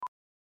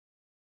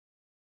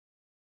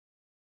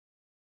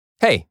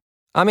Hey,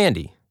 I'm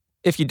Andy.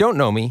 If you don't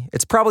know me,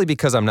 it's probably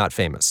because I'm not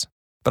famous.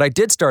 But I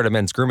did start a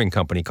men's grooming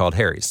company called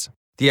Harry's.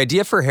 The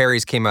idea for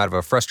Harry's came out of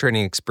a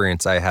frustrating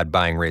experience I had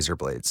buying razor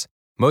blades.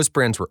 Most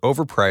brands were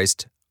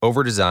overpriced,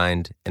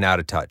 overdesigned, and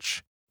out of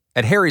touch.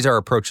 At Harry's, our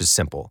approach is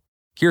simple.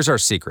 Here's our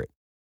secret.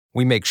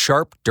 We make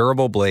sharp,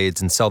 durable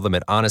blades and sell them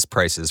at honest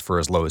prices for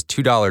as low as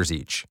 $2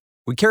 each.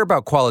 We care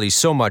about quality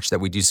so much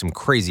that we do some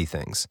crazy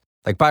things,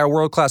 like buy a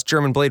world-class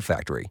German blade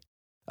factory.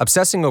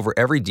 Obsessing over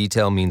every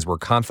detail means we're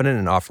confident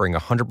in offering a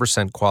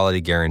 100% quality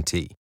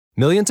guarantee.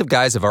 Millions of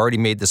guys have already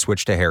made the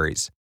switch to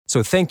Harry's,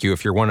 so thank you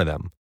if you're one of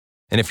them.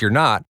 And if you're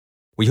not,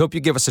 we hope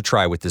you give us a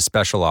try with this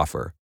special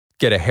offer.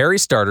 Get a Harry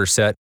starter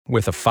set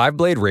with a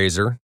 5-blade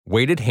razor,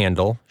 weighted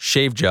handle,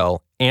 shave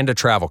gel, and a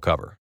travel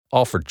cover,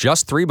 all for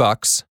just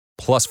 $3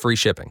 plus free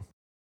shipping.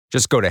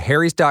 Just go to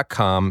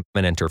harrys.com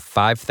and enter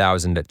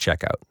 5000 at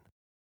checkout.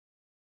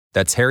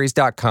 That's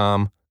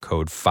harrys.com,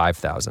 code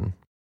 5000.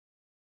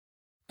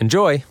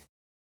 Enjoy.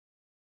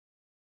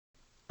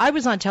 I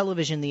was on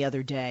television the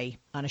other day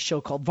on a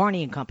show called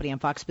Varney and Company on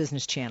Fox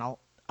Business Channel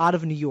out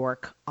of New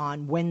York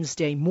on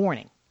Wednesday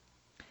morning.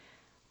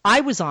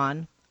 I was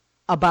on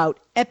about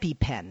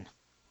EpiPen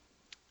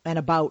and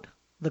about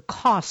the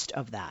cost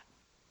of that.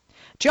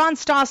 John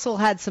Stossel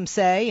had some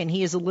say, and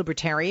he is a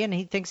libertarian.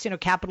 He thinks,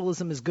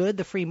 capitalism is good,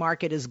 the free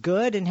market is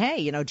good, and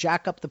hey,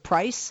 jack up the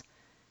price.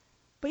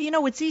 But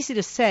it's easy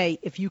to say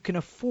if you can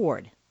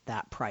afford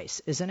that price,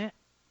 isn't it?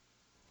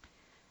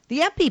 The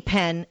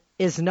EpiPen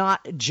is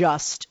not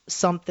just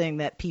something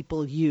that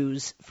people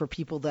use for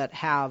people that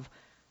have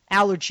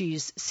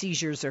allergies,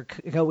 seizures, or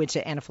go into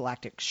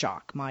anaphylactic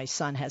shock. My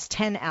son has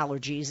 10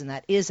 allergies, and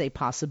that is a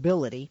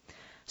possibility.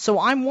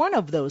 So I'm one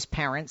of those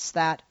parents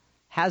that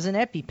has an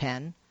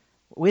EpiPen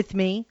with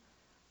me,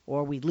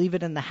 or we leave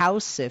it in the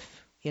house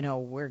if,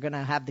 we're going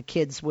to have the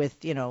kids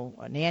with,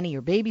 a nanny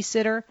or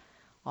babysitter,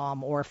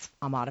 or if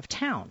I'm out of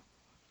town.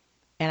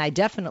 And I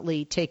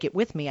definitely take it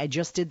with me. I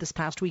just did this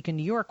past week in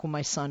New York when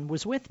my son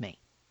was with me.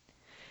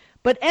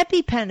 But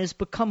EpiPen has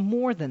become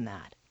more than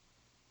that.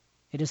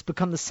 It has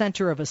become the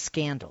center of a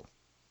scandal.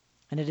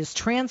 And it has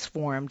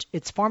transformed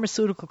its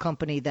pharmaceutical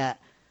company that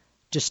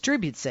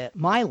distributes it,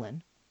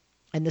 Mylan,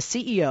 and the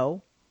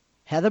CEO,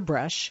 Heather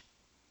Bresch,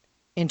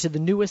 into the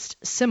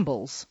newest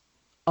symbols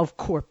of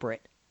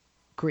corporate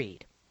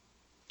greed.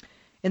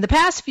 In the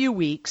past few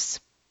weeks,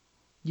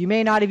 you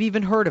may not have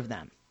even heard of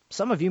them.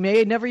 Some of you may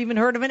have never even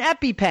heard of an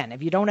EpiPen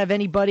if you don't have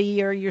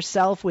anybody or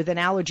yourself with an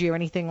allergy or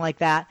anything like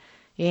that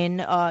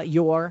in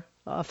your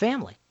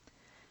family.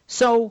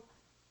 So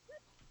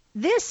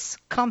this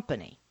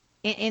company,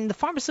 in the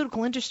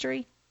pharmaceutical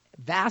industry,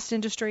 vast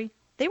industry,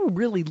 they were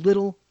really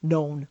little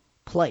known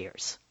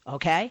players,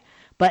 okay?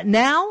 But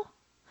now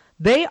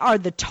they are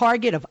the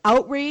target of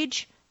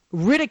outrage,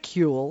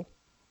 ridicule,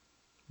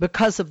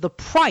 because of the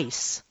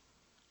price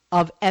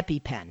of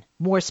EpiPen,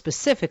 more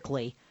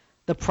specifically,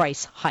 the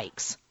price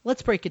hikes.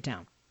 Let's break it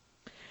down.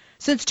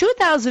 Since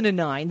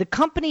 2009, the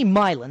company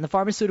Mylan, the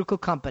pharmaceutical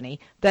company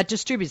that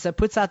distributes, that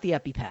puts out the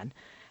EpiPen,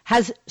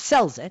 has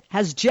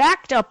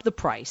jacked up the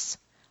price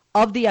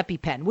of the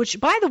EpiPen, which,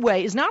 by the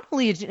way, is not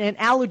only an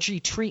allergy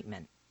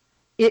treatment,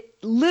 it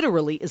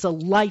literally is a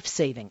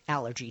life-saving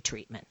allergy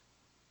treatment.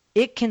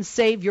 It can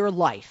save your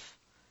life.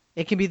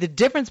 It can be the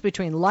difference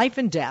between life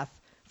and death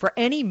for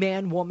any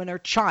man, woman, or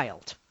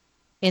child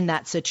in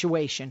that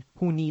situation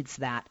who needs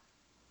that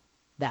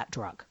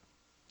drug.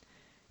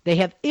 They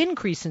have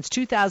increased since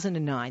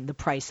 2009 the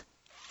price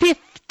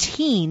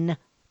 15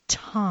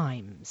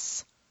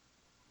 times.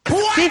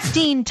 What?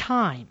 15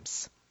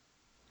 times.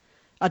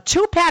 A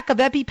 2-pack of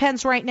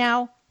EpiPens right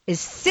now is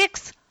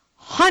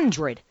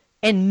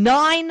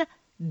 $609.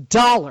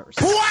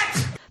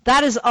 What?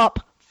 That is up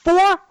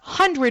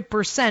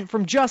 400%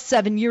 from just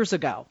 7 years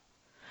ago.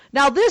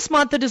 Now this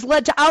month it has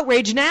led to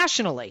outrage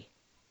nationally.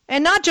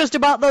 And not just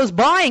about those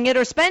buying it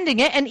or spending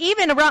it, and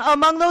even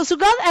among those who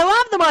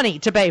have the money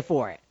to pay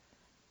for it.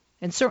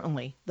 And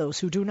certainly those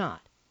who do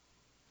not.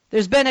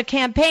 There's been a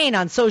campaign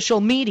on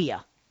social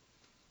media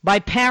by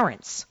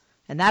parents,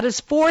 and that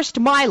has forced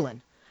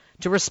Mylan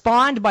to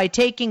respond by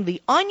taking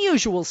the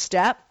unusual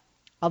step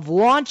of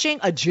launching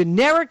a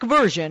generic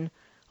version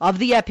of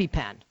the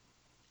EpiPen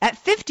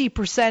at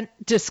 50%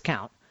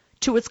 discount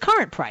to its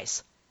current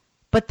price.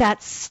 But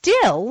that's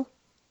still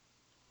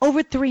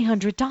over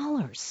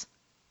 $300.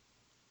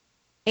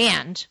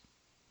 And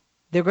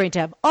they're going to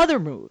have other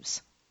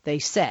moves, they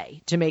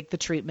say, to make the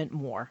treatment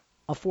more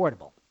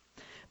affordable.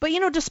 But,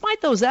 despite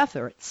those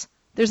efforts,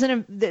 there's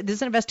an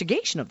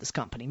investigation of this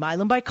company,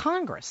 Mylan, by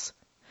Congress.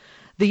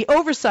 The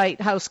House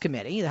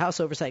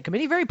Oversight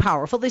Committee, very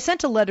powerful, they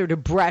sent a letter to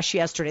Bresch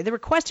yesterday. They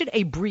requested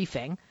a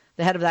briefing,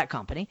 the head of that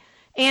company,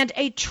 and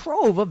a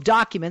trove of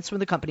documents from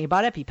the company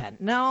about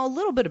EpiPen. Now, a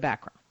little bit of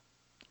background.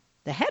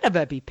 The head of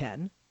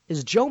EpiPen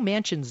is Joe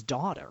Manchin's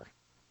daughter.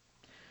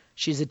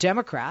 She's a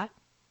Democrat,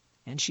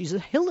 and she's a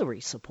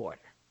Hillary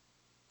supporter.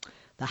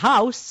 The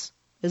House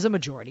is a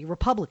majority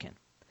Republican.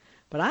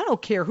 But I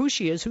don't care who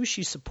she is, who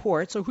she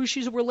supports, or who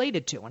she's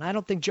related to. And I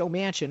don't think Joe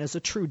Manchin is a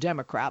true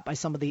Democrat by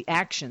some of the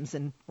actions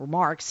and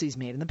remarks he's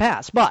made in the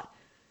past. But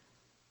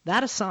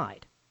that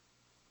aside,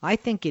 I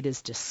think it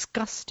is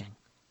disgusting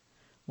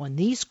when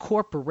these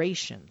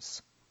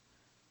corporations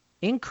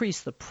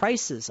increase the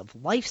prices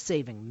of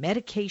life-saving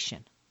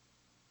medication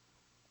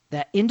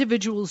that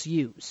individuals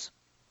use.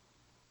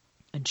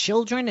 And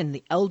children and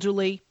the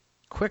elderly,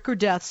 quicker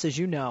deaths, as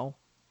you know,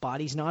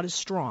 body's not as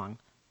strong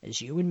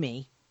as you and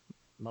me.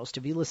 Most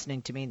of you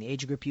listening to me in the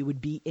age group you would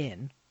be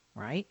in,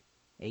 right?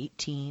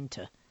 18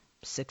 to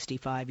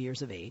 65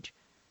 years of age.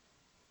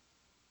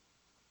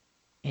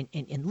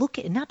 And look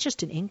at, not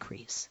just an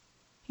increase.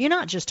 You're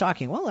not just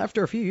talking, well,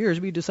 after a few years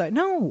we decide.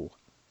 No,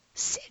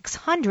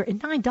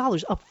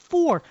 $609, up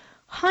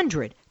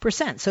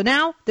 400%. So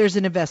now there's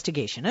an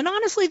investigation. And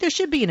honestly, there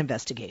should be an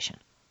investigation.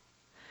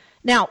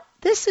 Now,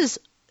 this is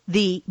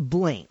the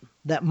blame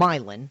that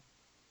Mylan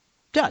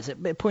does.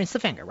 It points the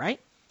finger, right?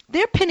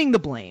 They're pinning the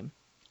blame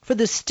for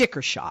the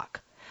sticker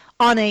shock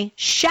on a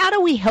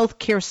shadowy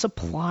healthcare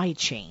supply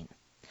chain.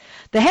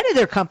 The head of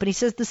their company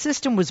says the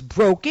system was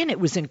broken, it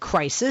was in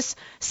crisis,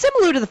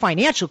 similar to the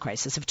financial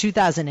crisis of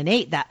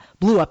 2008 that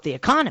blew up the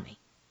economy.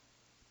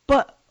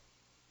 But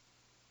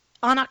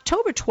on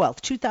October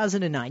 12th,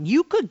 2009,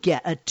 you could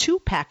get a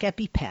 2-pack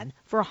EpiPen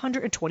for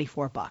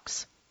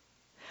 $124.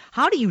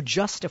 How do you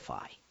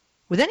justify,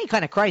 with any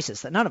kind of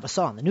crisis that none of us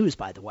saw on the news,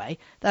 by the way,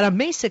 that on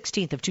May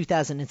 16th of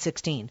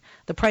 2016,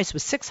 the price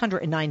was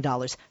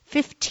 $609,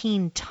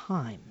 15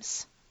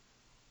 times?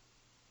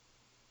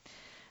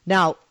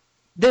 Now,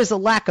 there's a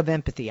lack of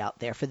empathy out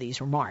there for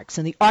these remarks,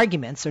 and the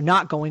arguments are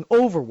not going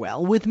over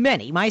well with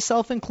many,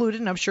 myself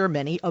included, and I'm sure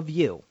many of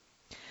you.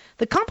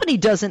 The company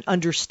doesn't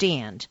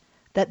understand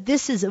that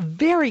this is a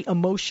very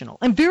emotional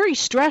and very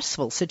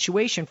stressful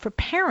situation for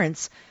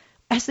parents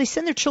as they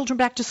send their children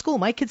back to school.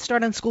 My kids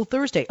start on school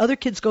Thursday. Other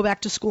kids go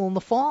back to school in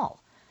the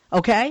fall.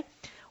 Okay?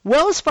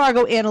 Wells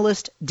Fargo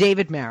analyst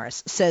David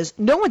Maris says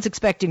no one's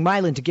expecting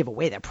Mylan to give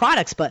away their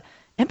products, but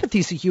empathy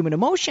is a human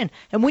emotion.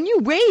 And when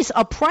you raise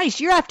a price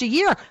year after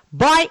year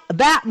by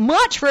that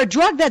much for a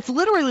drug that's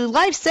literally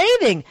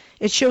life-saving,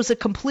 it shows a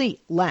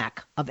complete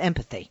lack of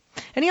empathy.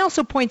 And he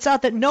also points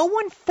out that no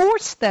one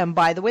forced them,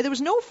 by the way. There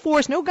was no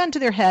force, no gun to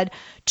their head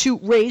to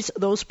raise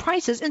those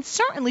prices, and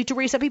certainly to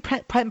raise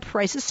EpiPen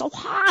prices so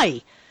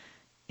high.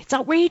 It's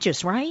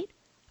outrageous, right?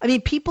 I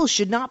mean, people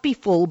should not be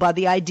fooled by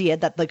the idea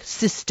that the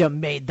system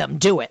made them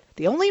do it.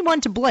 The only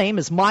one to blame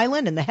is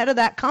Mylan and the head of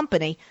that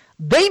company.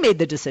 They made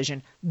the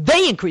decision.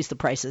 They increased the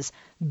prices.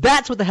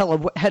 That's what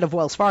the head of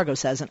Wells Fargo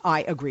says, and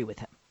I agree with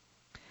him.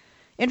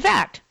 In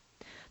fact,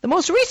 the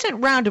most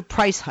recent round of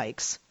price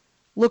hikes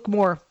look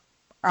more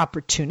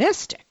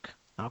opportunistic,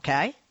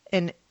 okay?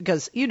 And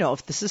because, you know,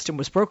 if the system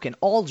was broken,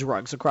 all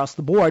drugs across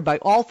the board by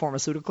all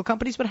pharmaceutical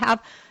companies would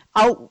have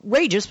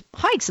outrageous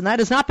hikes, and that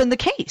has not been the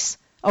case,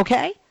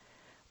 okay?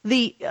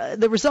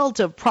 The result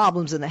of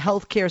problems in the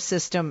healthcare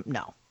system,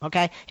 no,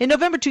 okay? In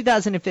November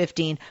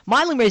 2015,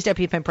 Mylan raised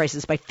EpiPen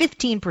prices by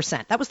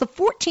 15%. That was the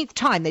 14th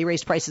time they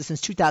raised prices since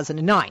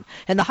 2009,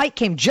 and the hike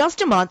came just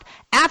a month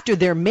after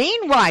their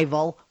main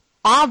rival,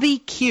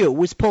 AviQ,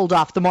 was pulled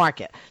off the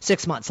market.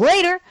 6 months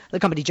later, the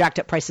company jacked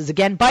up prices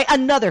again by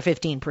another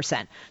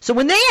 15%. So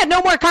when they had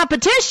no more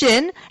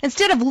competition,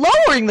 instead of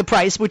lowering the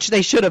price, which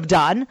they should have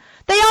done,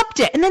 they upped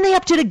it, and then they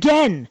upped it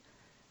again.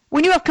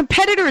 When you have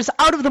competitors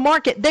out of the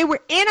market, they were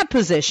in a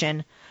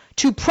position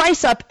to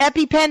price up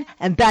EpiPen,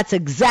 and that's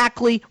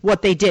exactly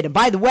what they did. And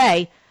by the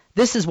way,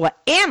 this is what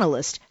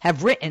analysts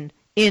have written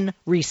in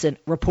recent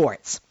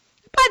reports.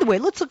 By the way,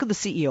 let's look at the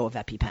CEO of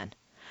EpiPen.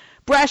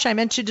 Bresh, I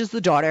mentioned, is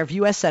the daughter of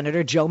U.S.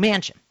 Senator Joe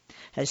Manchin,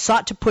 has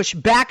sought to push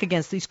back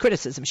against these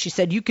criticisms. She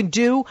said, you can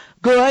do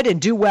good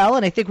and do well,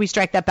 and I think we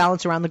strike that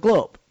balance around the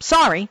globe.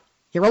 Sorry,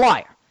 you're a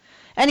liar.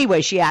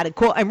 Anyway, she added,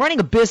 quote, I'm running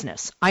a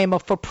business. I am a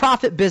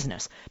for-profit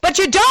business. But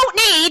you don't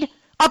need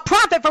a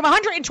profit from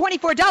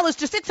 $124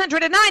 to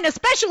 $609,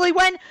 especially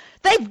when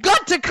they've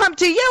got to come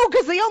to you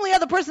because the only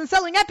other person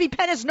selling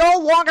EpiPen is no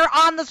longer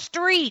on the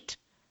street.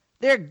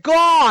 They're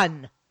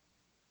gone.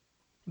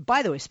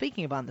 By the way,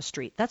 speaking of on the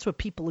street, that's what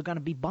people are going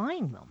to be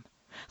buying them,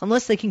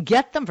 unless they can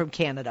get them from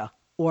Canada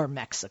or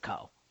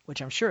Mexico,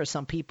 which I'm sure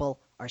some people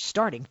are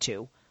starting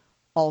to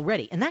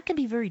already. And that can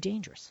be very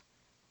dangerous.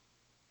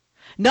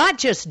 Not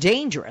just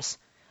dangerous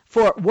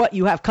for what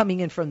you have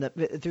coming in from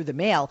through the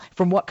mail,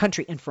 from what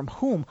country and from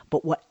whom,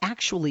 but what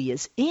actually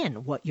is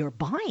in what you're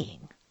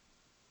buying.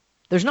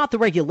 There's not the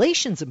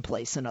regulations in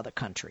place in other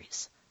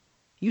countries.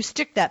 You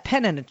stick that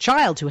pen in a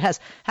child who has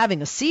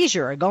having a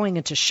seizure or going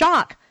into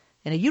shock,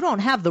 and you don't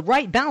have the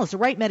right balance, the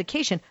right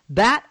medication,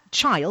 that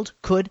child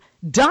could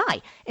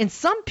die. And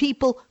some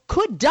people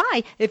could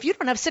die if you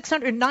don't have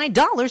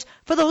 $609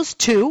 for those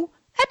 2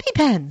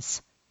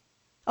 EpiPens.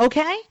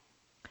 Okay?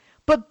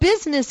 But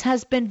business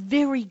has been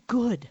very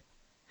good.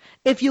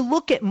 If you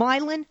look at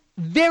Mylan,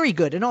 very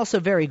good, and also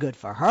very good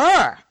for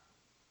her.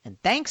 And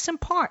thanks in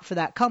part for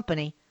that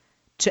company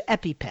to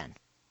EpiPen.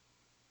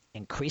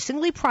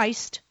 Increasingly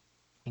priced,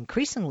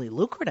 increasingly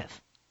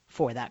lucrative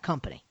for that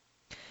company.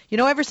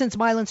 Ever since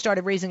Mylan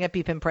started raising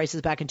EpiPen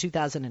prices back in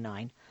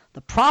 2009,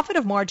 the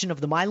profit margin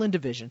of the Mylan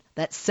division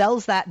that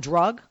sells that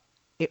drug,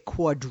 it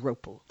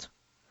quadrupled.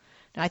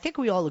 Now, I think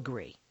we all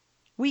agree.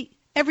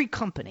 Every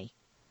company,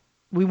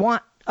 we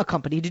want a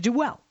company to do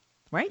well,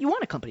 right? You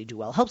want a company to do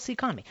well. It helps the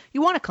economy.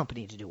 You want a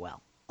company to do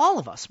well. All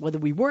of us, whether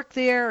we work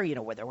there,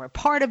 whether we're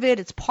part of it,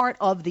 it's part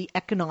of the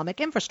economic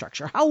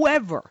infrastructure.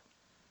 However,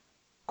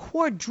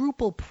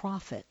 quadruple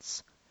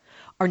profits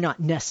are not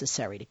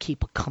necessary to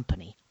keep a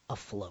company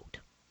afloat.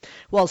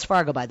 Wells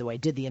Fargo, by the way,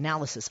 did the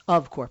analysis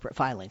of corporate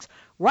filings.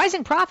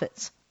 Rising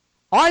profits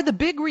are the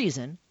big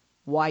reason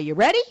why, you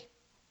ready?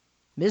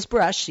 Ms.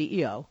 Brush,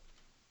 CEO,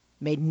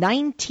 made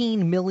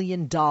 $19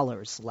 million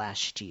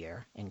last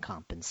year in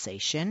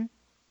compensation.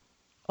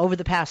 Over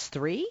the past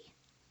 3,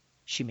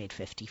 she made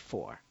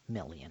 $54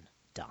 million.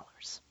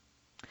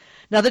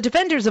 Now, the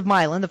defenders of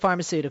Mylan, the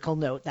pharmaceutical,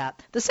 note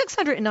that the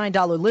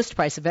 $609 list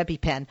price of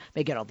EpiPen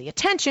may get all the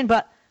attention,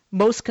 but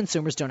most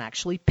consumers don't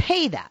actually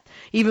pay that.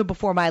 Even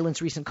before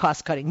Mylan's recent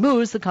cost-cutting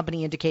moves, the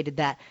company indicated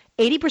that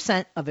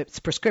 80% of its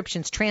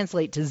prescriptions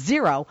translate to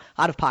zero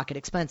out-of-pocket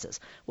expenses.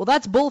 Well,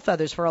 that's bull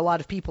feathers for a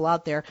lot of people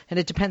out there, and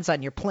it depends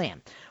on your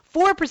plan.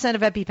 4%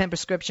 of EpiPen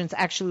prescriptions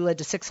actually led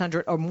to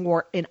 $600 or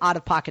more in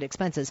out-of-pocket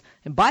expenses.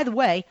 And by the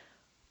way,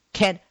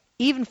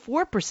 even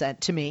 4%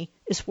 to me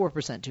is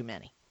 4% too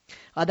many.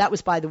 That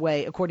was, by the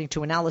way, according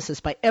to analysis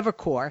by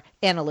Evercore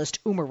analyst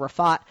Umar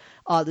Rafat.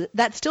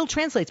 That still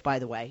translates, by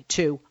the way,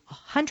 to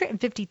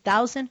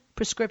 150,000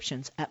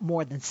 prescriptions at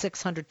more than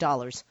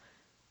 $600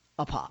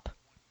 a pop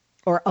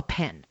or a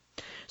pen.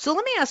 So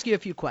let me ask you a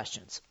few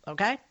questions,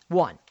 okay?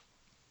 1,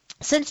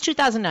 since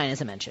 2009,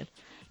 as I mentioned,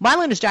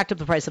 Mylan has jacked up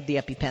the price of the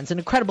EpiPens an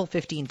incredible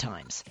 15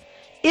 times.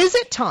 Is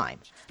it time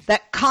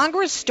that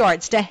Congress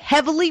starts to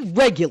heavily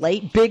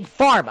regulate big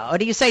pharma? Or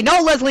do you say, no,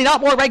 Leslie,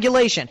 not more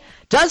regulation?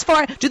 Do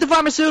the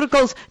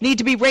pharmaceuticals need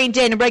to be reined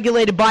in and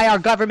regulated by our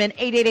government?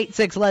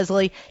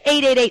 8886-LESLIE,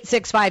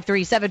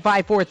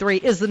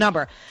 888-653-7543 is the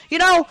number.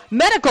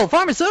 Medical,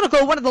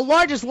 pharmaceutical, one of the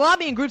largest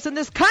lobbying groups in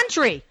this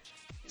country.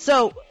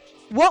 So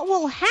what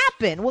will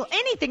happen? Will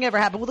anything ever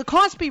happen? Will the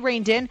cost be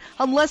reined in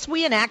unless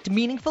we enact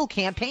meaningful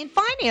campaign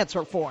finance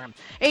reform?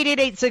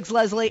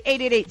 8886-LESLIE,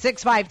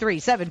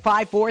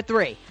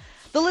 888-653-7543.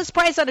 The list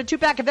price on a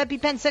 2-pack of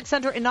EpiPen,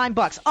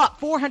 $609, up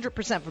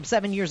 400% from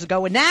 7 years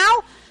ago. And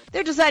now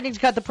they're deciding to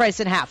cut the price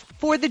in half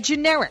for the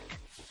generic.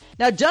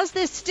 Now, does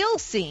this still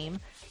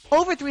seem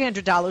over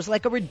 $300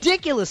 like a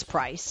ridiculous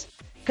price,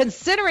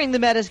 considering the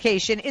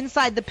medication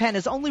inside the pen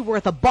is only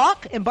worth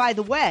 $1? And by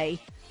the way,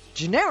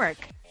 generic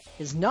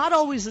is not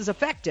always as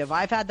effective,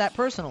 I've had that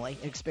personally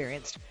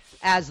experienced,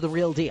 as the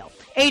real deal.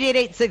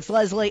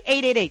 8886-LESLIE,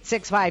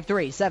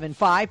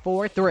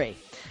 888-653-7543.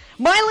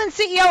 Mylan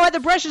CEO Heather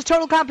Brush's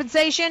total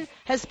compensation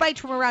has spiked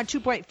from around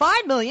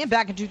 $2.5 million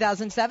back in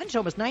 2007 to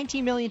almost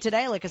 $19 million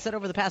today. Like I said,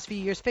 over the past few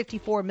years,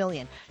 $54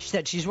 million. She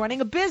said she's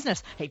running a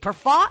business, a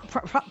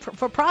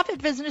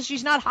for-profit business.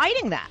 She's not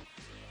hiding that.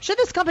 Should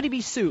this company be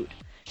sued?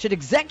 Should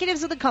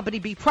executives of the company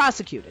be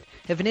prosecuted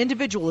if an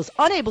individual is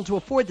unable to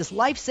afford this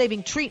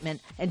life-saving treatment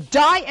and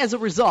die as a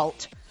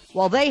result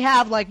while they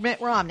have, like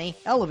Mitt Romney,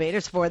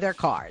 elevators for their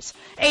cars?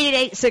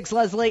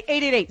 888-6-LESLIE,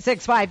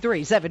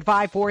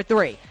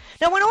 888-653-7543.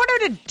 Now, in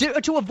order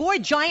to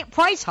avoid giant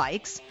price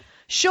hikes,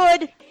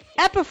 should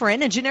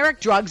EpiPen and generic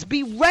drugs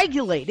be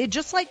regulated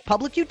just like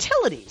public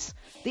utilities?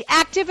 The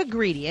active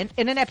ingredient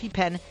in an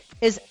EpiPen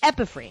is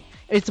EpiPen.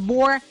 It's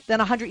more than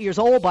 100 years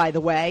old, by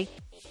the way,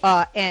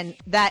 and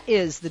that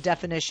is the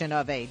definition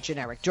of a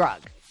generic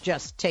drug,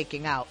 just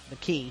taking out the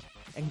key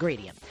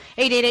ingredient.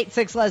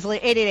 888-6-LESLIE,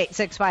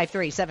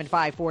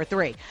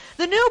 888-653-7543.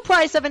 The new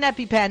price of an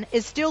EpiPen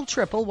is still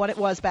triple what it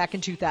was back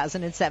in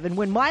 2007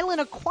 when Mylan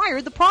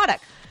acquired the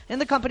product. And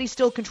the company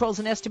still controls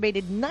an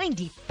estimated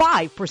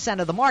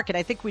 95% of the market.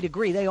 I think we'd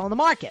agree they own the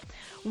market.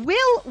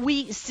 Will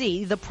we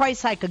see the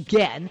price hike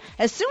again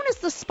as soon as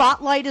the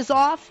spotlight is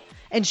off?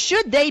 And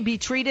should they be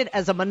treated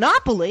as a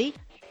monopoly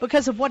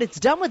because of what it's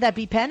done with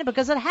EpiPen and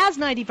because it has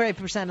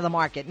 95% of the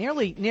market,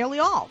 nearly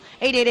all?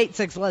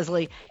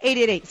 888-6-LESLIE,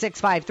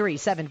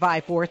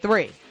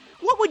 888-653-7543.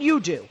 What would you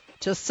do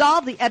to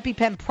solve the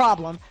EpiPen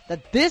problem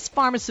that this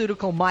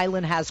pharmaceutical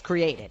Mylan has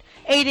created?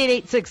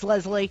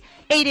 888-6-LESLIE,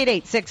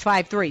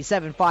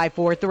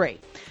 888-653-7543.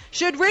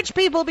 Should rich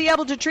people be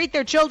able to treat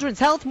their children's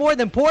health more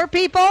than poor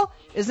people?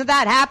 Isn't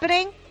that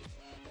happening?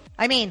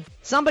 I mean,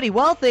 somebody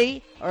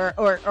wealthy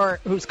or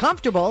who's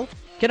comfortable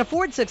can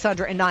afford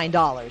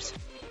 $609.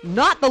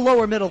 Not the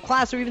lower middle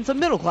class or even some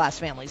middle class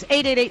families.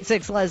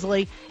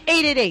 888-6-LESLIE,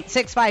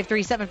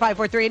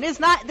 888-653-7543. And is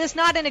this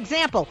not an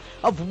example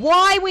of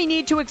why we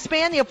need to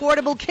expand the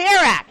Affordable Care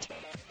Act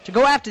to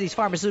go after these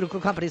pharmaceutical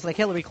companies like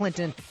Hillary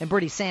Clinton and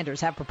Bernie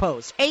Sanders have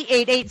proposed?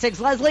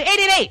 888-6-LESLIE,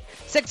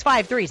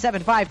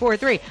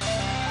 888-653-7543.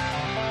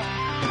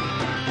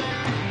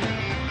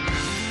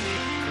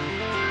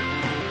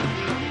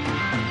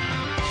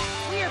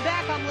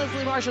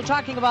 Leslie Marshall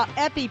talking about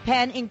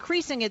EpiPen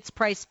increasing its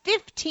price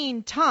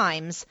 15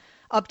 times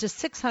up to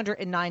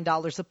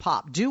 $609 a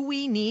pop. Do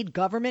we need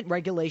government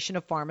regulation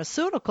of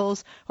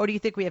pharmaceuticals, or do you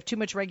think we have too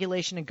much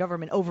regulation and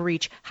government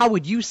overreach? How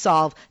would you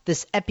solve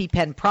this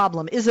EpiPen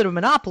problem? Is it a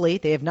monopoly?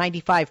 They have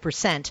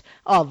 95%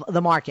 of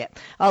the market.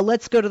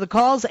 Let's go to the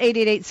calls.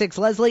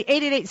 888-6-LESLIE,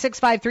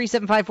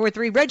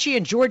 888-653-7543. Reggie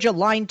in Georgia,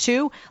 line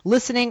 2,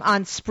 listening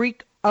on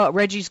Spreak.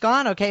 Reggie's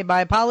gone. Okay,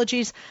 my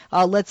apologies.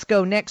 Let's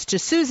go next to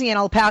Susie in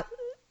El Paso.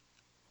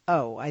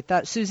 Oh, I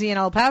thought Susie in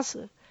El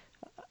Paso.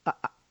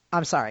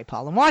 I'm sorry,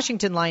 Paul. In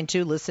Washington, line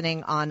 2,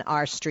 listening on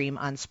our stream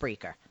on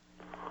Spreaker.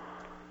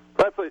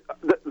 Leslie,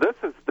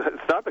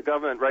 it's not the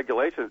government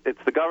regulation. It's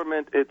the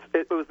government. It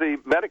was the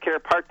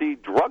Medicare Part D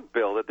drug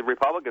bill that the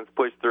Republicans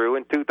pushed through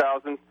in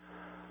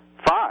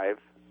 2005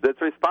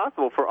 that's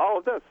responsible for all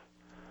of this.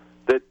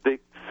 The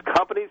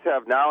companies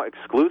have now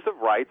exclusive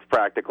rights,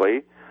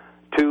 practically,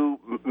 to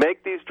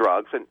make these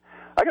drugs. And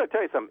I got to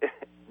tell you something.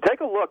 Take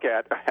a look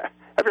at,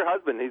 have your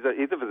husband, he's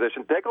a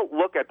physician, take a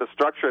look at the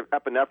structure of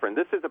epinephrine.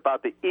 This is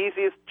about the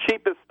easiest,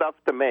 cheapest stuff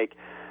to make.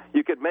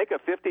 You could make a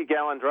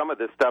 50-gallon drum of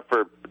this stuff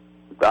for,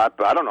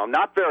 I don't know,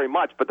 not very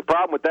much, but the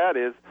problem with that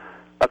is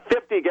a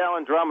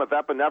 50-gallon drum of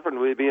epinephrine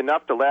would be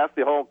enough to last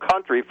the whole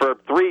country for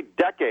 3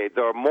 decades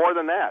or more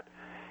than that.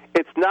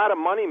 It's not a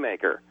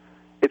moneymaker.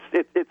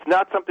 It's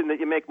not something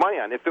that you make money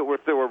on. If there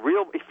were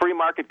real free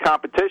market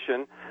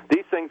competition,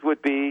 these things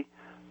would be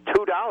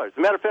 $2. As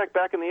a matter of fact,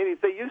 back in the 80s,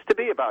 they used to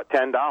be about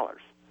 $10.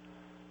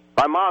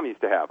 My mom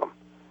used to have them,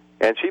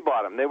 and she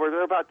bought them.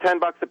 They're about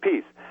 $10 a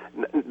piece.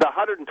 The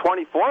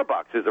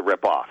 $124 is a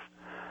ripoff.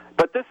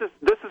 But this is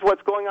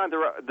what's going on.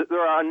 There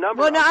are a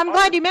number. Well, no, I'm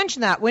glad you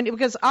mentioned that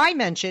because I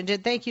mentioned,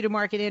 and thank you to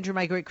Mark and Andrew,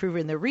 my great crew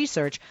in the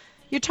research.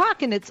 You're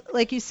talking, it's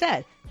like you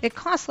said, it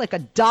costs like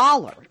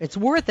 $1. It's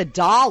worth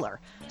 $1.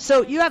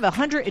 So you have a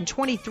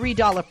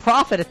 $123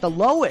 profit at the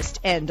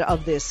lowest end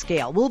of this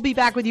scale. We'll be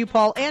back with you,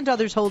 Paul, and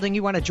others holding.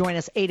 You want to join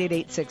us,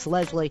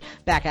 888-6-LESLIE.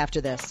 Back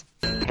after this.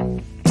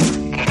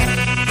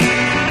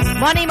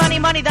 Money, money,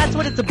 money. That's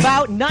what it's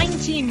about.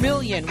 $19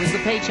 million was the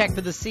paycheck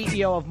for the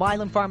CEO of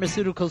Mylan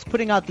Pharmaceuticals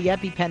putting out the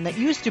EpiPen that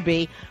used to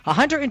be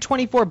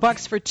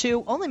 $124 for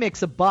 2, only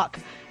makes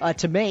 $1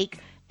 to make.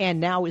 And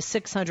now is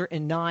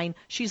 $609.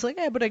 She's like,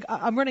 but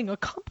I'm running a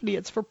company.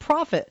 It's for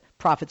profit.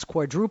 Profits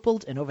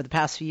quadrupled, and over the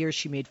past few years,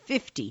 she made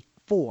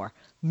 $54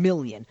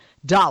 million.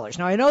 Now,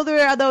 I know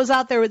there are those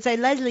out there who would say,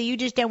 Leslie, you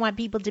just don't want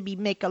people to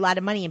make a lot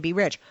of money and be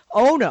rich.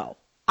 Oh, no.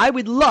 I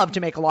would love to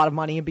make a lot of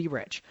money and be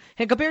rich.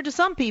 And compared to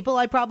some people,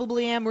 I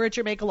probably am rich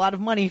or make a lot of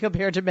money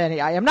compared to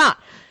many. I am not.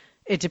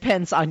 It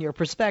depends on your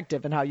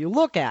perspective and how you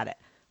look at it.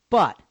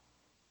 But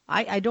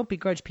I don't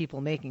begrudge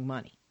people making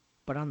money.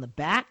 But on the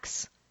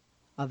backs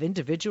of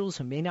individuals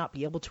who may not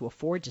be able to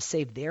afford to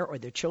save their or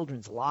their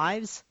children's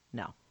lives?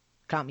 No.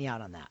 Count me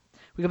out on that.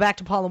 We go back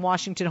to Paul in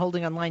Washington,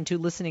 holding on line 2,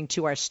 listening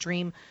to our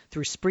stream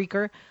through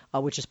Spreaker,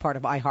 which is part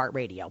of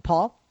iHeartRadio.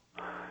 Paul?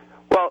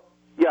 Well,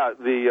 yeah,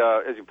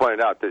 as you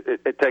pointed out,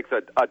 it takes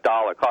 $1,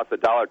 costs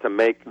 $1 to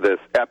make this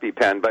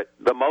EpiPen, but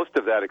the most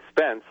of that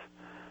expense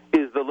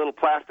is the little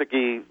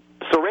plasticky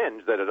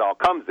syringe that it all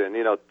comes in.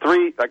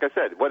 Like I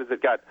said, what has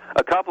it got?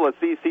 A couple of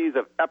cc's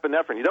of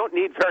epinephrine. You don't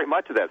need very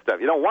much of that stuff.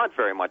 You don't want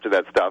very much of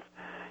that stuff.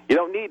 You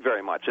don't need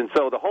very much. And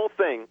so the whole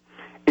thing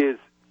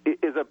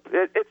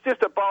it's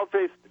just a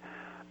bald-faced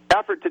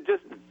effort to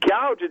just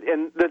gouge it.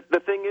 And the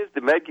thing is,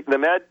 the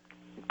Med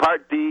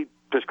Part D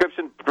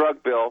prescription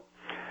drug bill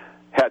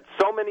had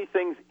so many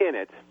things in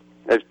it.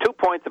 There's 2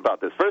 points about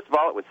this. First of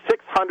all, it was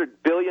 $600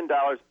 billion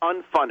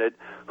unfunded.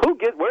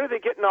 Where are they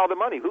getting all the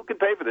money? Who can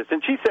pay for this?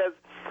 And she says,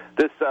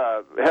 this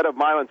head of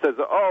Mylan says,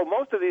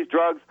 most of these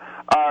drugs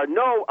are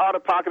no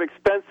out-of-pocket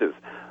expenses.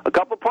 A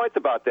couple points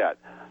about that.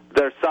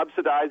 They're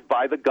subsidized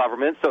by the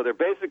government, so they're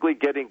basically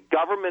getting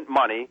government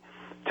money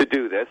to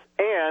do this.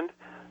 And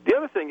the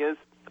other thing is,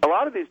 a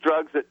lot of these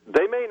drugs,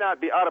 they may not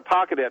be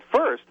out-of-pocket at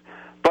first,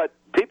 but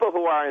people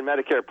who are in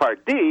Medicare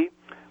Part D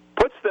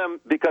puts them,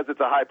 because it's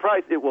a high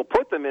price, it will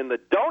put them in the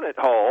donut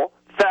hole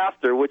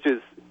faster, which is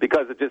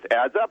because it just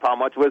adds up. How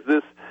much was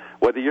this?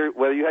 Whether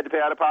you had to pay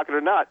out of pocket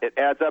or not, it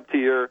adds up to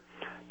your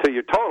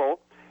total,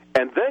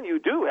 and then you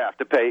do have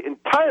to pay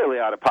entirely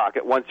out of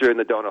pocket once you're in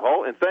the donut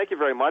hole. And thank you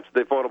very much.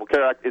 The Affordable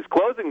Care Act is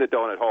closing the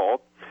donut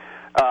hole.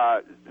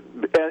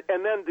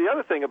 And then the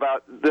other thing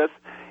about this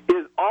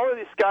is all of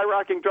these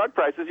skyrocketing drug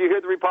prices. You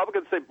hear the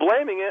Republicans say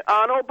blaming it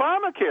on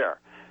Obamacare.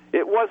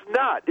 It was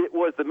not. It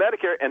was the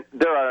Medicare, and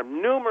there are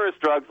numerous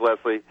drugs,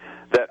 Leslie,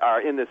 that are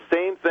in the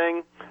same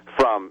thing,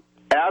 from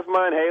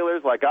asthma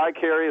inhalers like I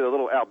carry, the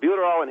little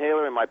albuterol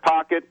inhaler in my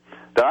pocket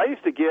that I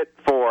used to get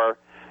for,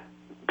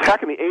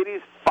 back in the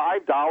 80s,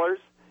 $5.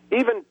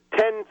 Even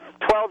 10,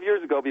 12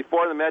 years ago,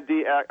 before the Med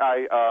D Act,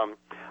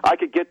 I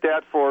could get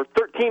that for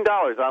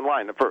 $13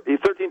 online, for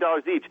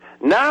 $13 each.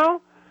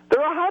 Now,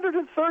 they're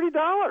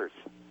 $130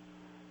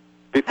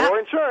 before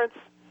insurance.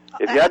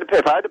 If I had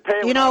to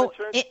pay,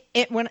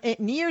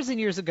 years and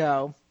years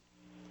ago,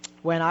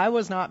 when I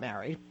was not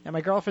married, and my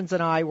girlfriends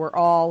and I were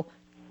all,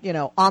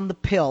 on the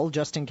pill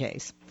just in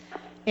case,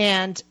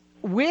 and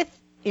with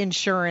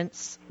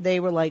insurance,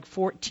 they were like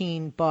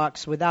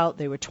 $14. Without,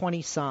 they were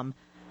 20 some.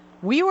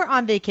 We were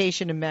on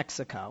vacation in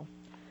Mexico.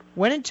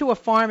 Went into a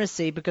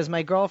pharmacy because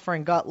my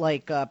girlfriend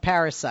got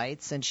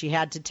parasites and she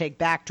had to take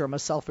Bactrim, a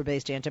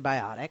sulfur-based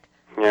antibiotic.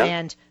 Yeah.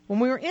 And when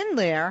we were in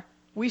there,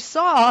 we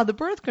saw the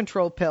birth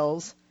control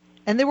pills,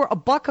 and they were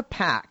 $1 a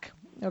pack.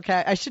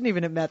 Okay, I shouldn't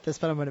even admit this,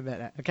 but I'm going to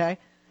admit it. Okay,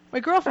 my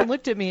girlfriend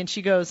looked at me and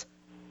she goes,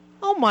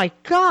 "Oh my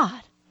God,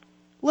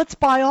 let's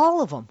buy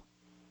all of them."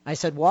 I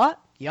said, "What?"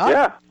 Yup.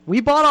 Yeah.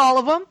 We bought all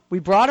of them. We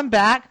brought them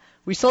back.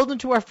 We sold them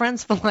to our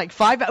friends for like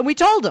 $5. And we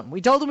told them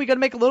we got to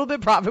make a little bit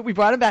of profit. We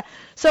brought them back.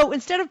 So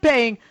instead of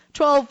paying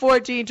 12,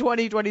 14,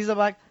 20, 20 something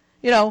like,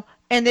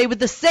 and they were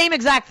the same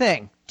exact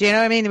thing. Do you know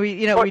what I mean?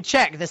 We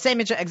check the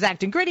same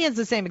exact ingredients,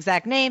 the same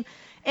exact name.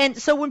 And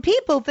so when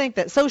people think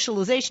that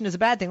socialization is a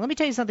bad thing, let me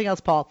tell you something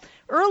else, Paul.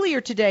 Earlier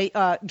today,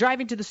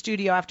 driving to the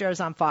studio after I was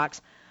on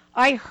Fox,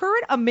 I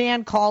heard a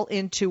man call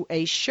into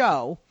a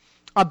show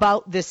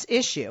about this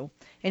issue,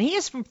 and he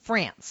is from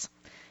France.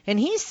 And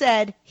he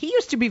said he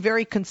used to be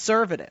very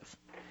conservative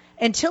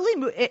until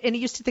he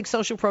used to think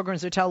social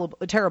programs are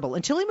terrible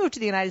until he moved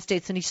to the United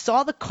States and he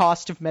saw the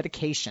cost of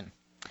medication,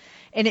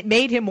 and it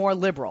made him more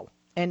liberal.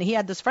 And he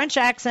had this French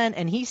accent,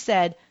 and he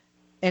said,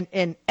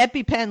 and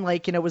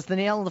EpiPen, was the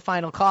nail in the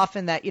final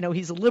coffin that,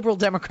 he's a liberal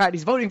Democrat,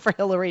 he's voting for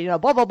Hillary, blah,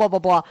 blah, blah, blah,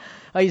 blah.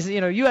 He's,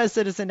 U.S.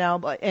 citizen now.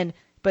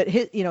 But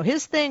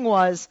his thing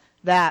was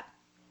that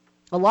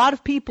a lot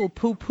of people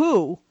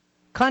poo-poo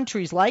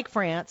countries like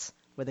France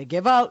where they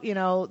give out,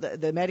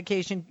 the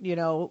medication,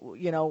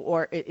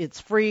 or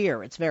it's free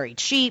or it's very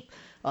cheap,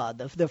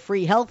 the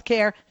free health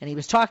care. And he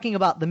was talking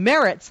about the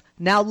merits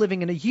now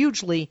living in a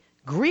hugely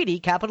greedy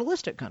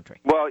capitalistic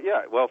country. Well,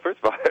 yeah. Well, first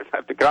of all, I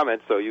have to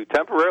comment. So you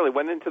temporarily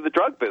went into the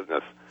drug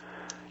business.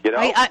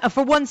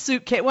 For one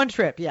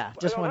trip, yeah,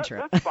 just one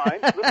trip. That's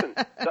fine. Listen,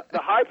 the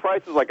high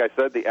prices, like I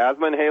said, the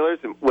asthma inhalers,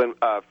 when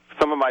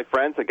some of my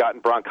friends had gotten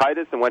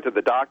bronchitis and went to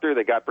the doctor,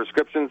 they got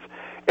prescriptions,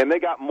 and they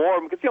got more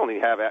of them, because you only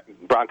have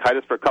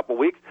bronchitis for a couple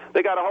weeks.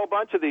 They got a whole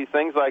bunch of these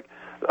things, like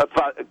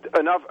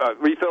enough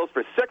refills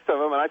for 6 of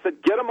them, and I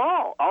said, get them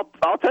all.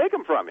 I'll take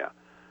them from you,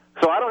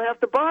 so I don't have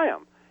to buy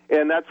them.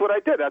 And that's what I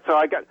did. That's how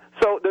I got.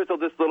 So there's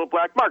this little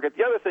black market.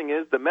 The other thing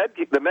is the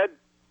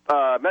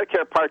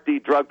Medicare Part D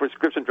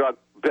prescription drug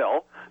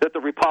bill that the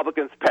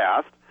Republicans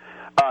passed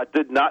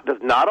does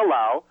not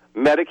allow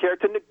Medicare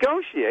to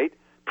negotiate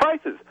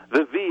prices.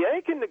 The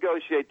VA can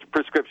negotiate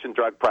prescription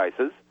drug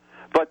prices,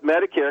 but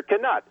Medicare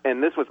cannot.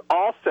 And this was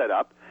all set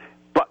up.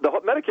 But the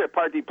Medicare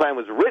Part D plan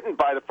was written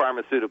by the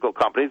pharmaceutical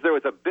companies. There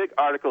was a big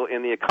article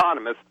in The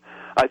Economist,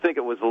 I think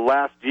it was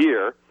last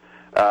year.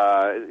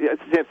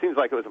 It seems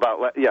like it was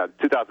about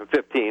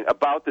 2015,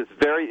 about this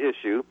very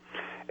issue.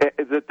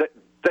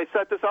 They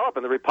set this all up,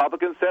 and the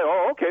Republicans said,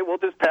 "Oh, okay, we'll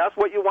just pass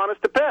what you want us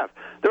to pass."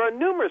 There are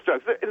numerous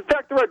drugs. In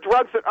fact, there are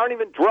drugs that aren't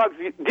even drugs.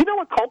 Do you know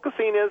what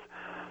colchicine is?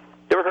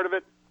 You ever heard of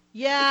it?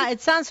 Yeah,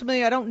 it sounds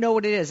familiar. I don't know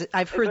what it is.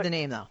 I've heard the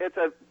name, though. It's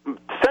a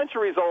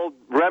centuries-old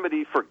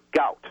remedy for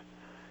gout,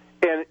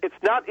 and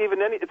it's not even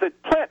it's a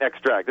plant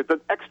extract. It's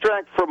an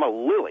extract from a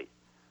lily,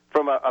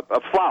 from a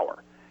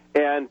flower.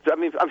 And,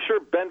 I'm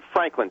sure Ben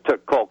Franklin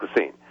took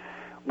colchicine.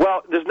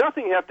 Well, there's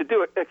nothing you have to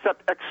do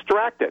except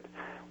extract it.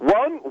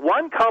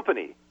 One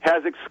company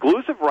has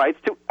exclusive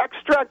rights to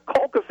extract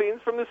colchicine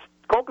from this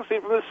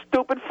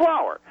stupid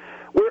flower,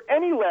 where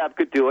any lab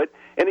could do it.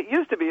 And it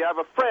used to be, I have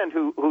a friend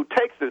who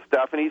takes this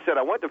stuff, and he said,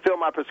 I went to fill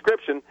my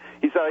prescription.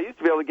 He said, I used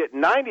to be able to get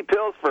 90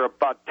 pills for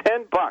about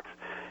 $10.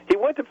 He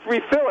went to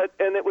refill it,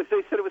 and they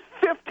said it was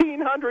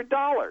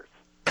 $1,500.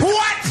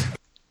 What?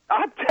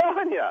 I'm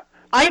telling you.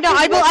 I know.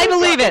 I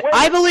believe it.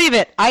 I believe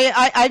it.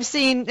 I've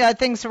seen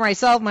things for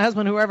myself, my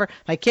husband, whoever,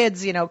 my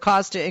kids,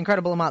 cost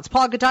incredible amounts.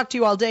 Paul, good to talk to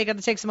you all day. Got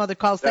to take some other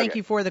calls. Thank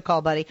you for the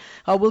call, buddy.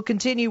 We'll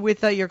continue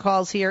with your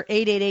calls here.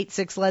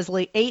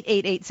 888-6-LESLIE,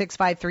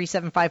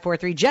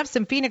 888-653-7543. Jeff's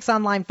in Phoenix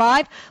on line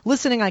 5,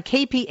 listening on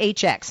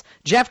KPHX.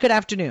 Jeff, good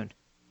afternoon.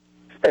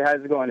 Hey,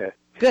 how's it going there?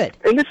 Good.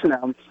 Hey,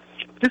 listen,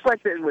 just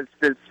like there was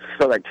this,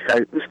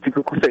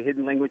 people say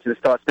hidden language in the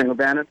Star Spangled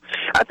Banner,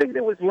 I think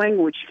there was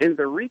language in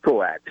the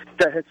RICO Act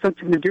that had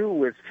something to do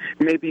with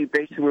maybe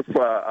basically with,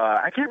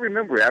 I can't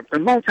remember it, a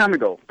long time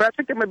ago, but I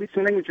think there might be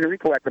some language in the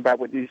RICO Act about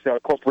what these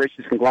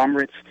corporations,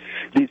 conglomerates,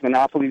 these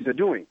monopolies are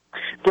doing.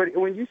 But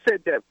when you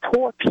said that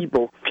poor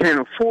people can't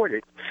afford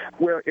it,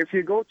 well, if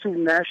you go to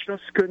National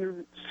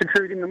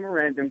Security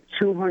Memorandum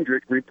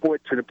 200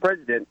 report to the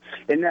president,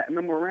 in that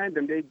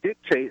memorandum they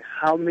dictate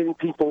how many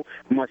people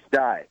must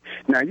die.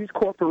 Now, these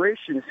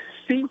corporations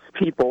see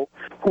people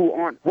who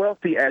aren't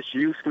wealthy as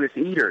useless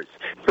eaters.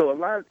 So a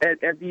lot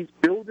at these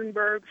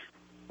Bilderberg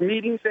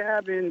meetings they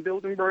have in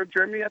Bilderberg,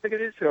 Germany, I think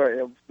it is,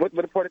 or what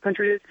part of the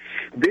country it is,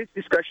 there's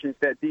discussions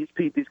that these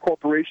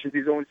corporations,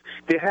 these owners,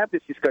 they have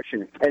this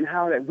discussion and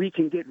how that we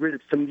can get rid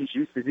of some of these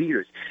useless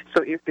eaters.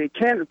 So if they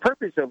can, the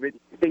purpose of it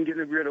in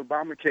getting rid of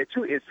Obamacare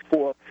too is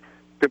for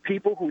the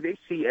people who they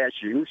see as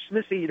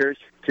useless eaters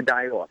to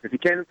die off. If you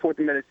can't afford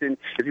the medicine,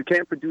 if you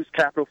can't produce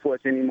capital for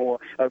us anymore,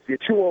 if you're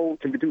too old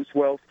to produce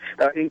wealth,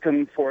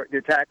 income for your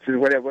taxes,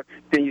 whatever,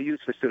 then you're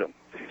useless to them.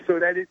 So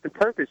that is the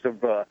purpose of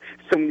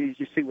some of these.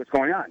 You see what's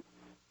going on.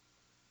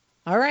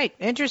 All right,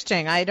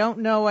 interesting. I don't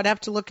know. I'd have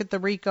to look at the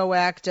RICO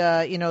Act.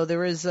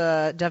 There is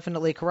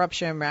definitely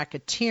corruption,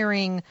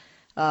 racketeering.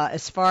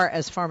 As far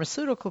as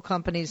pharmaceutical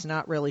companies,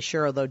 not really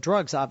sure, although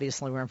drugs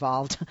obviously were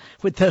involved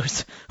with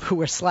those who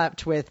were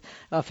slapped with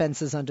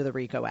offenses under the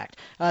RICO Act.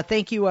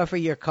 Thank you for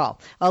your call.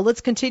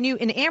 Let's continue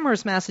in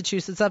Amherst,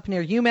 Massachusetts, up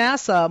near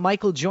UMass.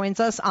 Michael joins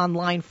us on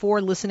line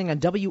 4, listening on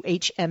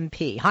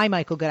WHMP. Hi,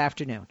 Michael. Good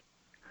afternoon.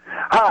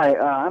 Hi.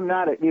 I'm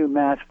not at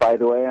UMass, by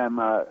the way. I'm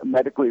a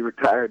medically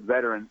retired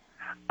veteran.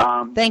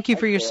 Thank you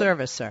for your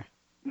service, sir.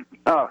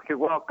 Oh, you're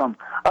welcome.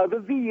 The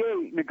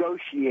VA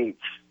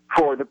negotiates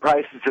for the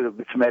prices of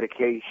its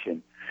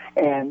medication.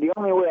 And the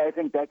only way I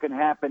think that can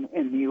happen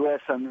in the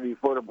U.S. under the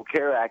Affordable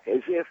Care Act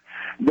is if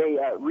they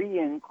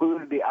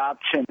re-include the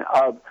option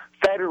of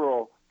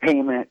federal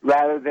payment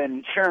rather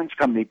than insurance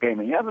company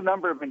payment. You have a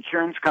number of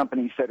insurance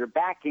companies that are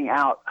backing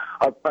out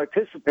of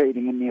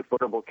participating in the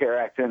Affordable Care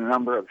Act in a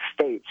number of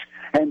states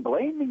and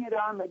blaming it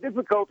on the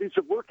difficulties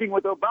of working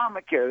with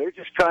Obamacare. They're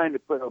just trying to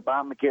put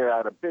Obamacare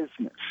out of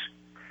business.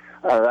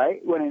 All right,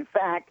 when in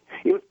fact,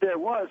 if there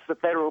was the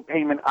federal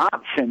payment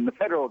option, the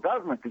federal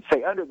government could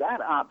say, under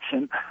that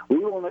option, we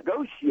will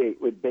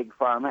negotiate with Big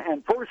Pharma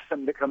and force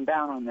them to come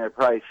down on their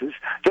prices,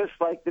 just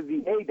like the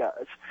VA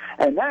does.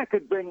 And that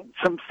could bring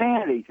some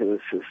sanity to the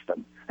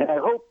system. And I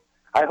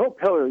hope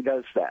Hillary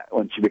does that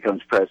when she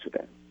becomes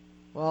president.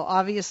 Well,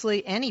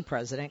 obviously, any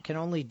president can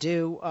only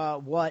do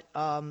what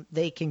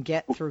they can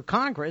get through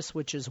Congress,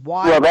 which is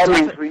why. Well, that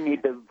means we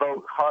need to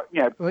vote hard.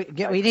 Yeah,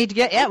 we need to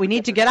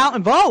get out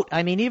and vote.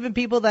 I mean, even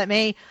people that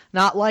may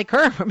not like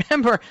her.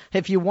 Remember,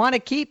 if you want to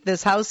keep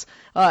this House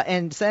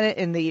and Senate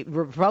in the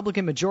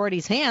Republican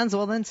majority's hands,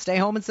 well, then stay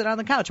home and sit on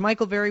the couch.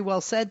 Michael, very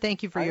well said.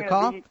 Thank you for your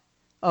call.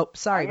 Oh,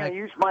 sorry. I'm going to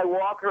use my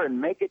walker and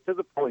make it to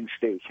the polling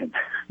station.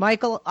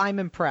 Michael, I'm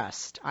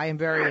impressed. I am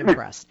very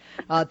impressed.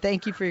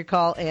 Thank you for your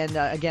call and,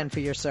 again,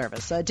 for your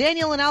service.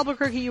 Daniel in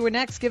Albuquerque, you were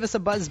next. Give us a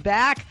buzz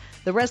back.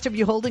 The rest of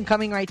you holding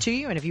coming right to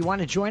you. And if you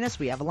want to join us,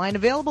 we have a line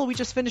available. We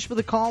just finished with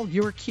a call.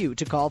 Your cue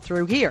to call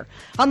through here.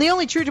 On the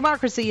only true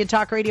democracy in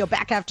talk radio,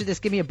 back after this,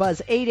 give me a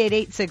buzz.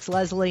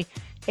 888-6-LESLIE,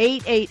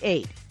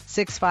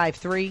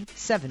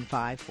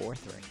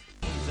 888-653-7543.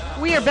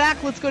 We are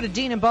back. Let's go to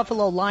Dean in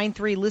Buffalo, line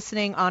 3,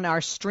 listening on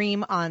our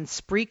stream on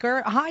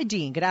Spreaker. Hi,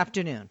 Dean. Good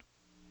afternoon.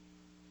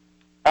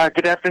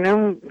 Good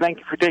afternoon. Thank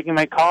you for taking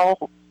my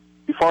call.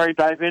 Before I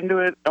dive into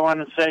it, I want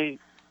to say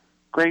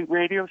great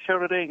radio show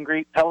today and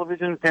great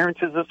television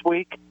appearances this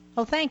week.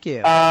 Oh, thank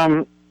you.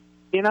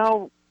 You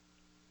know,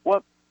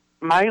 what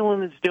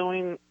Mylan is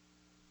doing,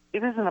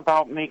 it isn't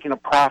about making a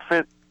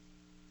profit.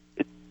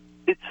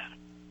 It's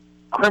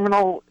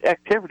criminal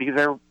activity.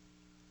 They're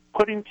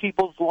putting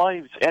people's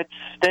lives at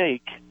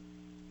stake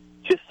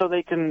just so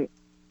they can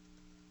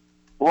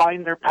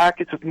line their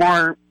pockets with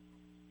more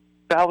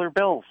dollar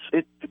bills.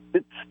 It's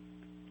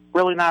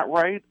really not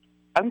right.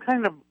 I'm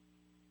kind of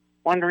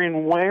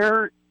wondering,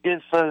 where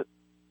is the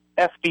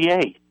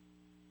FDA?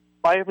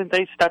 Why haven't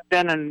they stepped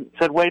in and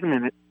said, wait a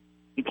minute,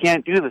 you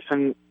can't do this,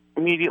 and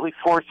immediately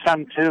force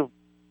them to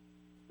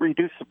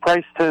reduce the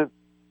price to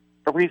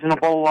a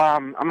reasonable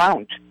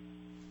amount?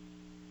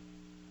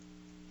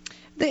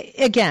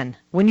 Again,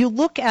 when you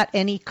look at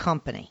any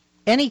company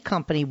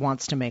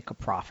wants to make a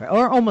profit,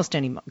 or almost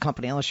any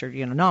company, unless you're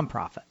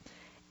nonprofit.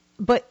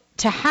 But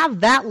to have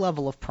that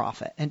level of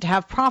profit and to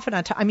have profit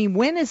on top, I mean,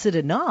 when is it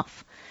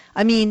enough?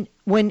 I mean,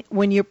 when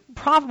you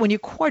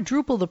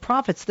quadruple the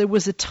profits, there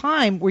was a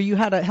time where you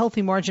had a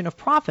healthy margin of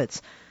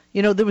profits.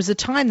 There was a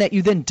time that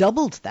you then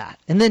doubled that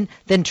and then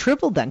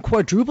tripled that and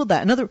quadrupled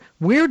that.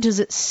 Where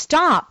does it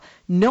stop,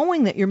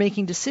 knowing that you're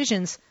making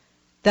decisions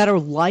that are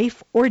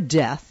life or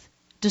death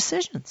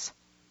decisions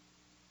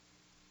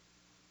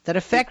that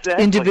affect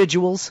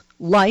individuals'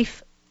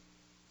 life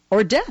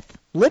or death,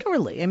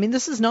 literally? I mean,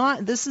 this is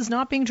not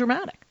being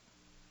dramatic.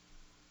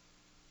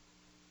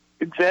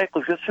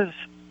 Exactly. This is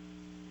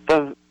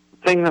the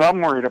thing that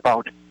I'm worried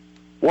about.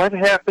 What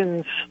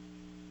happens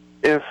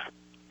if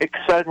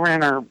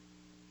Excedrin or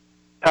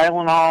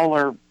Tylenol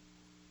or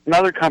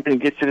another company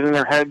gets it in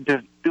their head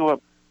to do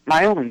what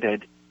Mylan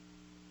did?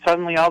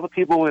 Suddenly all the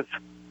people with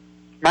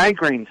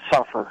migraines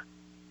suffer.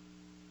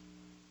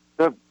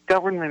 The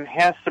government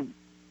has to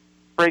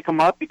break them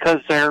up because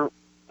they're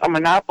a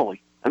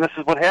monopoly, and this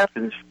is what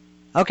happens.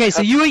 Okay,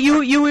 so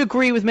you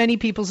agree with many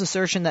people's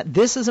assertion that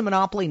this is a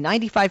monopoly,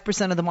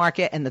 95% of the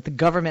market, and that the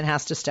government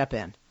has to step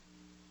in?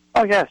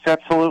 Oh, yes,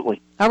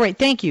 absolutely. All right,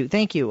 thank you.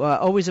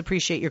 Always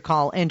appreciate your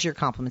call and your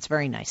compliments.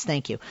 Very nice.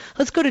 Thank you.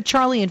 Let's go to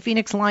Charlie in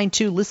Phoenix, line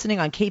 2, listening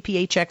on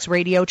KPHX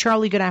Radio.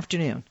 Charlie, good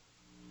afternoon.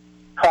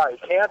 Hi.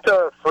 Can't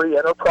a free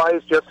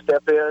enterprise just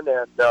step in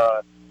and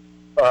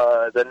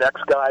the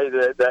next guy,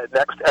 the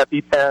next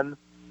EpiPen,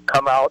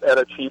 come out at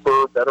a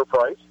cheaper, better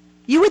price?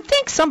 You would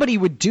think somebody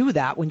would do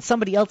that when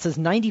somebody else has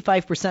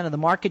 95% of the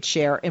market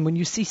share, and when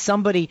you see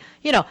somebody,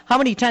 how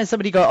many times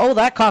somebody go, oh,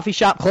 that coffee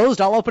shop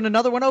closed, I'll open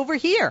another one over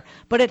here.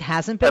 But it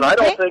hasn't been the case.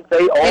 And I don't think they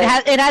own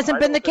it hasn't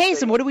been the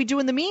case. And what do we do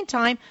in the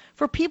meantime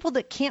for people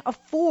that can't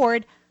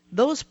afford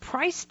those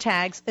price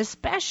tags,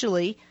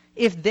 especially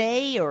if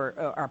they or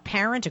a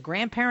parent, a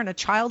grandparent, a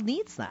child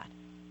needs that.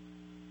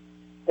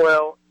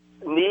 Well,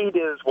 need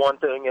is one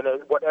thing, and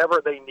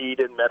whatever they need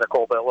in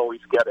medical, they'll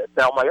always get it.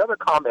 Now, my other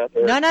comment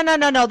is... No.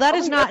 That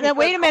is not... No,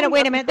 wait a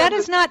minute. That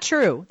is not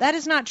true. That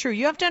is not true.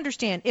 You have to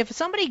understand, if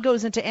somebody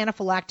goes into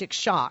anaphylactic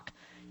shock,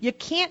 you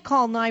can't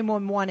call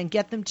 911 and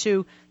get them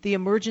to the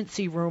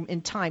emergency room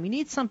in time. You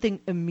need something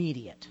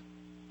immediate.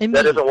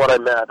 That isn't what I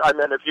meant. I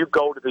meant if you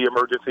go to the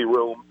emergency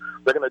room,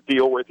 they're going to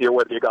deal with you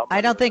whether you got money.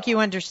 I don't think you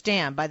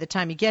understand. By the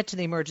time you get to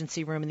the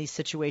emergency room in these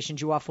situations,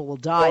 you often will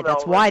die.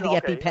 That's why the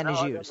EpiPen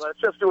is used.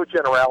 Let's just do a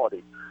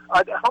generality.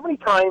 How many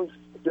times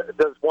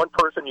does one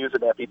person use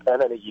an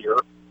EpiPen in a year?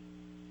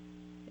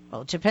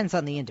 Well, it depends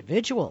on the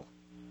individual.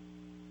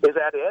 Is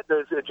that it?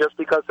 Is it just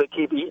because they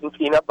keep eating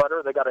peanut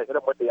butter, they got to hit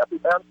them with the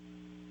EpiPen?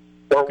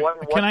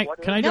 Can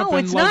I jump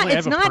in? It's not.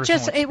 It's not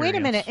just. Wait a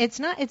minute. It's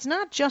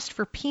not just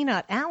for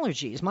peanut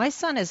allergies. My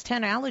son has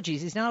 10 allergies.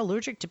 He's not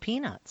allergic to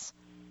peanuts.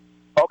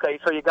 Okay,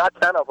 so you got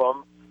 10 of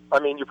them. I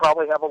mean, you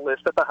probably have a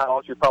list at the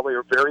house. You probably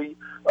are very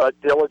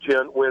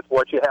diligent with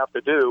what you have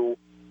to do.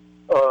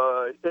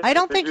 I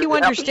don't think you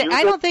understand.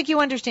 I don't think you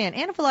understand.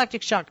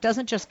 Anaphylactic shock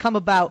doesn't just come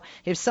about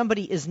if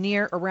somebody is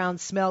near, around,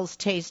 smells,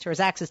 tastes, or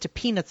has access to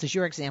peanuts, as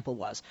your example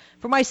was.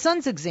 For my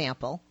son's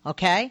example,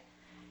 okay.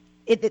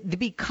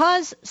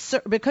 Because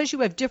you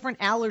have different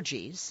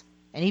allergies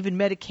and even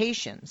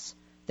medications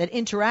that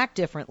interact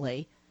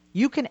differently,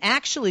 you can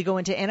actually go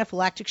into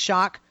anaphylactic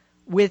shock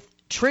with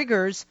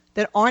triggers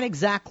that aren't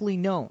exactly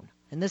known.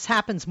 And this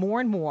happens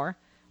more and more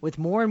with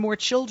more and more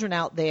children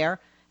out there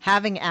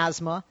having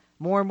asthma,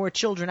 more and more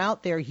children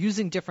out there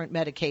using different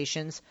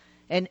medications,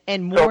 and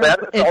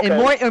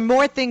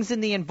more things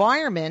in the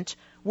environment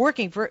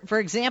working. For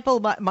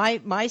example,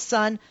 my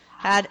son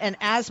had an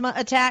asthma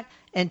attack.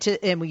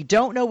 And we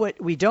don't know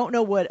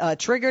what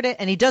triggered it,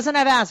 and he doesn't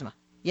have asthma.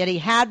 Yet he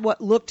had what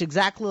looked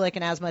exactly like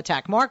an asthma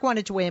attack. Mark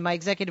wanted to weigh in, my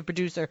executive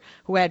producer,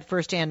 who had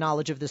firsthand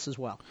knowledge of this as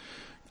well.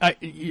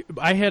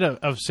 I had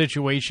a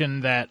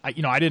situation that I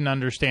didn't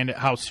understand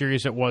how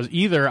serious it was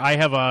either. I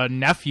have a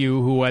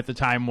nephew who at the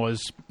time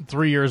was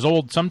 3 years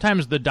old.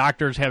 Sometimes the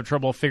doctors have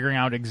trouble figuring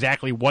out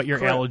exactly what your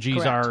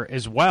allergies are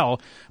as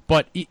well.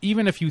 But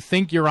even if you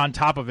think you're on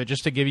top of it,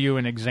 just to give you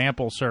an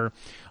example, sir,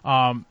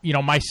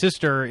 my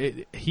sister,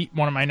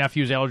 one of my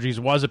nephew's allergies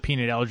was a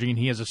peanut allergy, and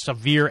he has a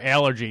severe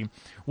allergy.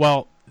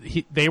 Well,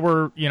 they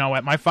were,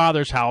 at my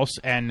father's house,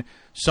 and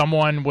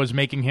someone was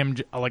making him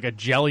like a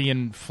jelly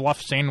and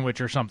fluff sandwich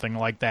or something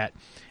like that.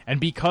 And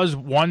because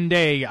one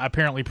day,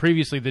 apparently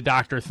previously, the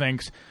doctor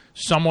thinks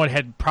someone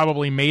had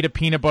probably made a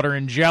peanut butter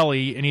and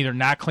jelly and either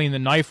not cleaned the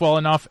knife well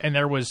enough, and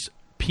there was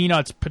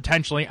peanuts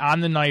potentially on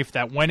the knife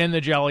that went in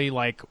the jelly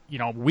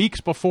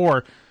weeks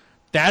before,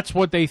 that's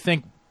what they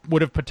think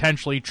would have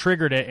potentially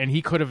triggered it, and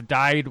he could have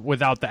died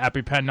without the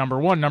EpiPen, number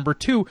one. Number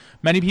two,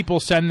 many people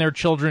send their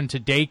children to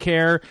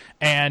daycare,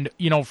 and,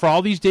 for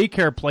all these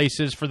daycare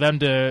places, for them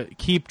to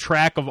keep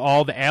track of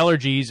all the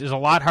allergies is a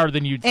lot harder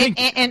than you'd think.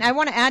 And I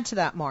want to add to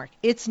that, Mark.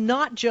 It's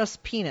not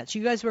just peanuts.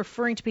 You guys are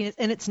referring to peanuts,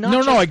 and it's not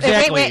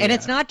exactly. Wait, and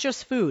it's not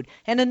just food.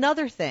 And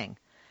another thing,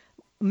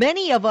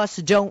 many of us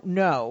don't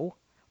know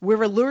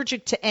we're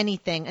allergic to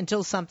anything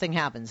until something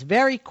happens.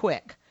 Very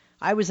quick.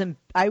 I was in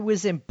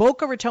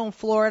Boca Raton,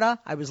 Florida.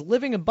 I was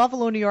living in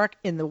Buffalo, New York,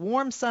 in the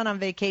warm sun on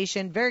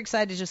vacation, very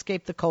excited to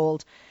escape the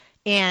cold.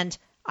 And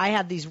I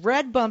had these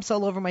red bumps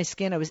all over my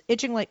skin. I was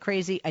itching like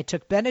crazy. I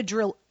took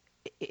Benadryl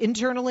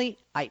internally.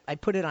 I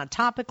put it on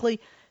topically.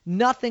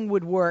 Nothing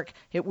would work.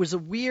 It was a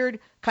weird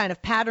kind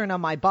of pattern on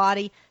my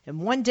body.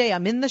 And one day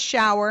I'm in the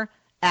shower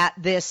at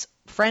this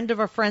friend of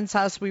a friend's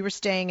house we were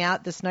staying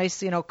at, this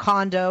nice,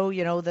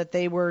 condo, that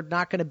they were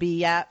not going to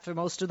be at for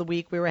most of the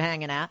week we were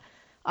hanging at.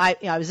 I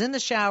was in the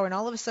shower, and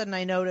all of a sudden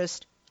I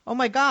noticed, oh,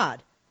 my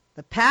God,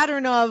 the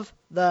pattern of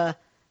the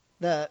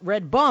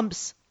red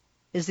bumps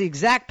is the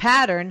exact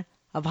pattern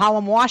of how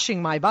I'm washing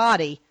my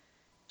body.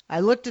 I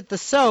looked at the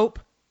soap.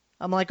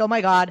 I'm like, oh, my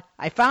God.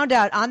 I found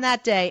out on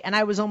that day, and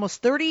I was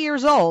almost 30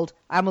 years old,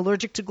 I'm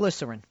allergic to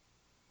glycerin.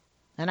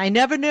 And I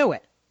never knew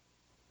it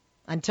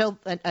until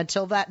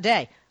that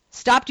day.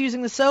 Stopped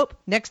using the soap.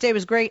 Next day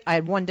was great. I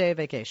had 1 day of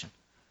vacation.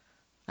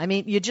 I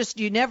mean,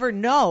 you never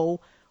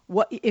know.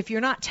 If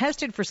you're not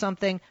tested for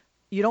something,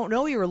 you don't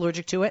know you're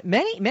allergic to it.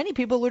 Many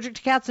people are allergic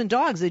to cats and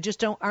dogs. They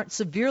just aren't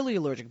severely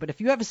allergic. But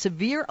if you have a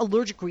severe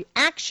allergic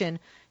reaction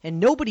and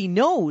nobody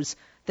knows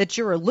that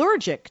you're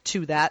allergic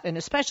to that, and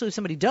especially if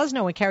somebody does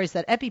know and carries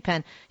that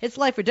EpiPen, it's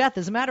life or death.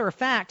 As a matter of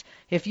fact,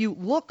 if you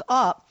look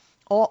up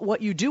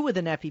what you do with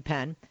an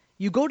EpiPen,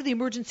 you go to the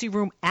emergency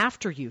room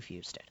after you've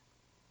used it.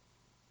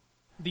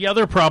 The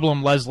other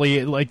problem,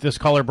 Leslie, like this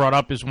caller brought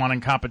up, is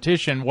wanting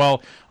competition.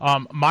 Well,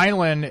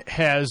 Mylan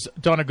has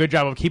done a good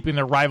job of keeping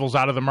their rivals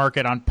out of the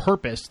market on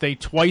purpose. They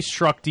twice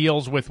struck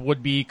deals with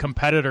would-be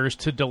competitors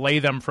to delay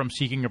them from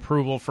seeking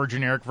approval for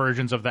generic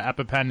versions of the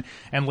EpiPen,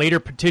 and later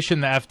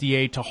petitioned the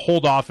FDA to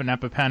hold off an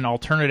EpiPen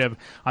alternative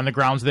on the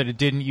grounds that it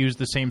didn't use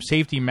the same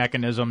safety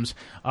mechanisms.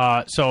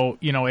 So,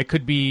 it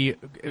could be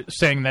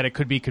saying that it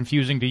could be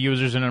confusing to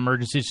users in an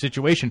emergency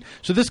situation.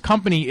 So this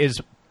company is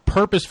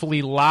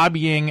purposefully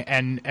lobbying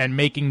and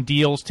making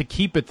deals to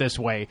keep it this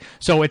way.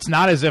 So it's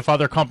not as if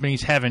other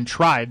companies haven't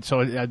tried.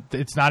 So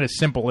it's not as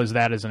simple as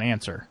that as an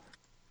answer.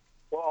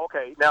 Well,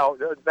 okay. Now,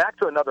 back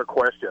to another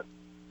question.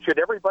 Should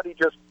everybody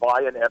just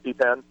buy an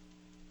EpiPen?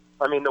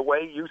 I mean, the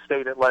way you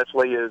stated,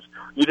 Leslie, is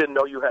you didn't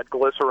know you had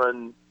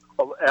glycerin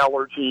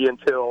allergy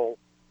until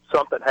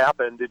something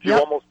happened. Did you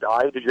almost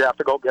die? Did you have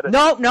to go get it?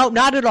 No,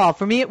 not at all.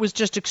 For me, it was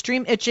just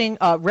extreme itching,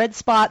 red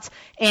spots,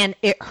 and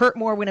it hurt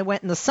more when I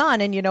went in the sun.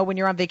 And, when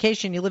you're on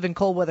vacation, you live in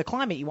cold weather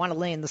climate, you want to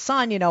lay in the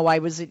sun. I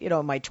was,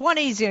 in my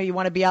 20s, you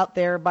want to be out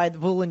there by the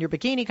pool in your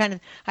bikini kind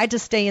of. I had to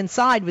stay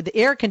inside with the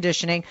air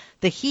conditioning.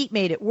 The heat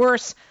made it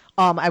worse.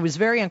 I was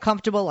very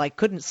uncomfortable. I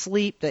couldn't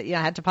sleep. I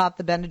had to pop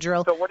the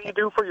Benadryl. So what do you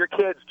do for your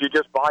kids? Do you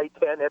just buy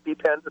 10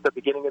 EpiPens at the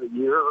beginning of the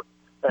year?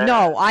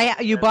 No,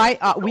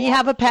 we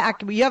have a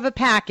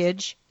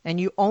package, and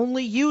you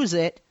only use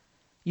it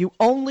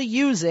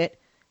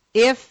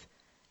if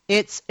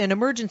it's an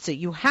emergency.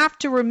 You have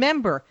to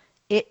remember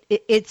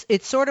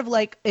it's sort of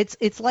like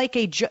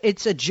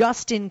it's a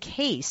just in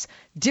case.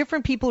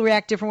 Different people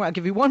react different ways. I'll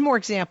give you one more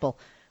example.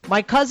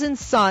 My cousin's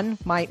son,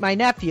 my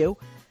nephew,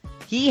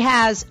 he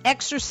has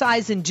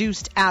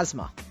exercise-induced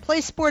asthma.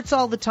 Plays sports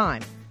all the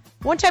time.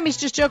 One time he's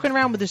just joking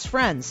around with his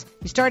friends.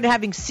 He started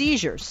having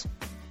seizures.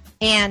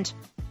 And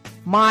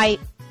my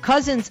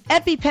cousin's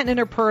EpiPen in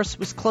her purse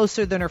was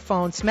closer than her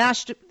phone.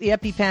 Smashed the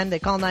EpiPen. They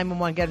call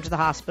 911, get him to the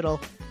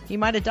hospital. He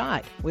might have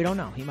died. We don't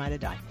know. He might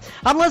have died.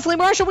 I'm Leslie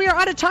Marshall. We are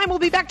out of time. We'll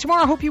be back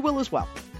tomorrow. I hope you will as well.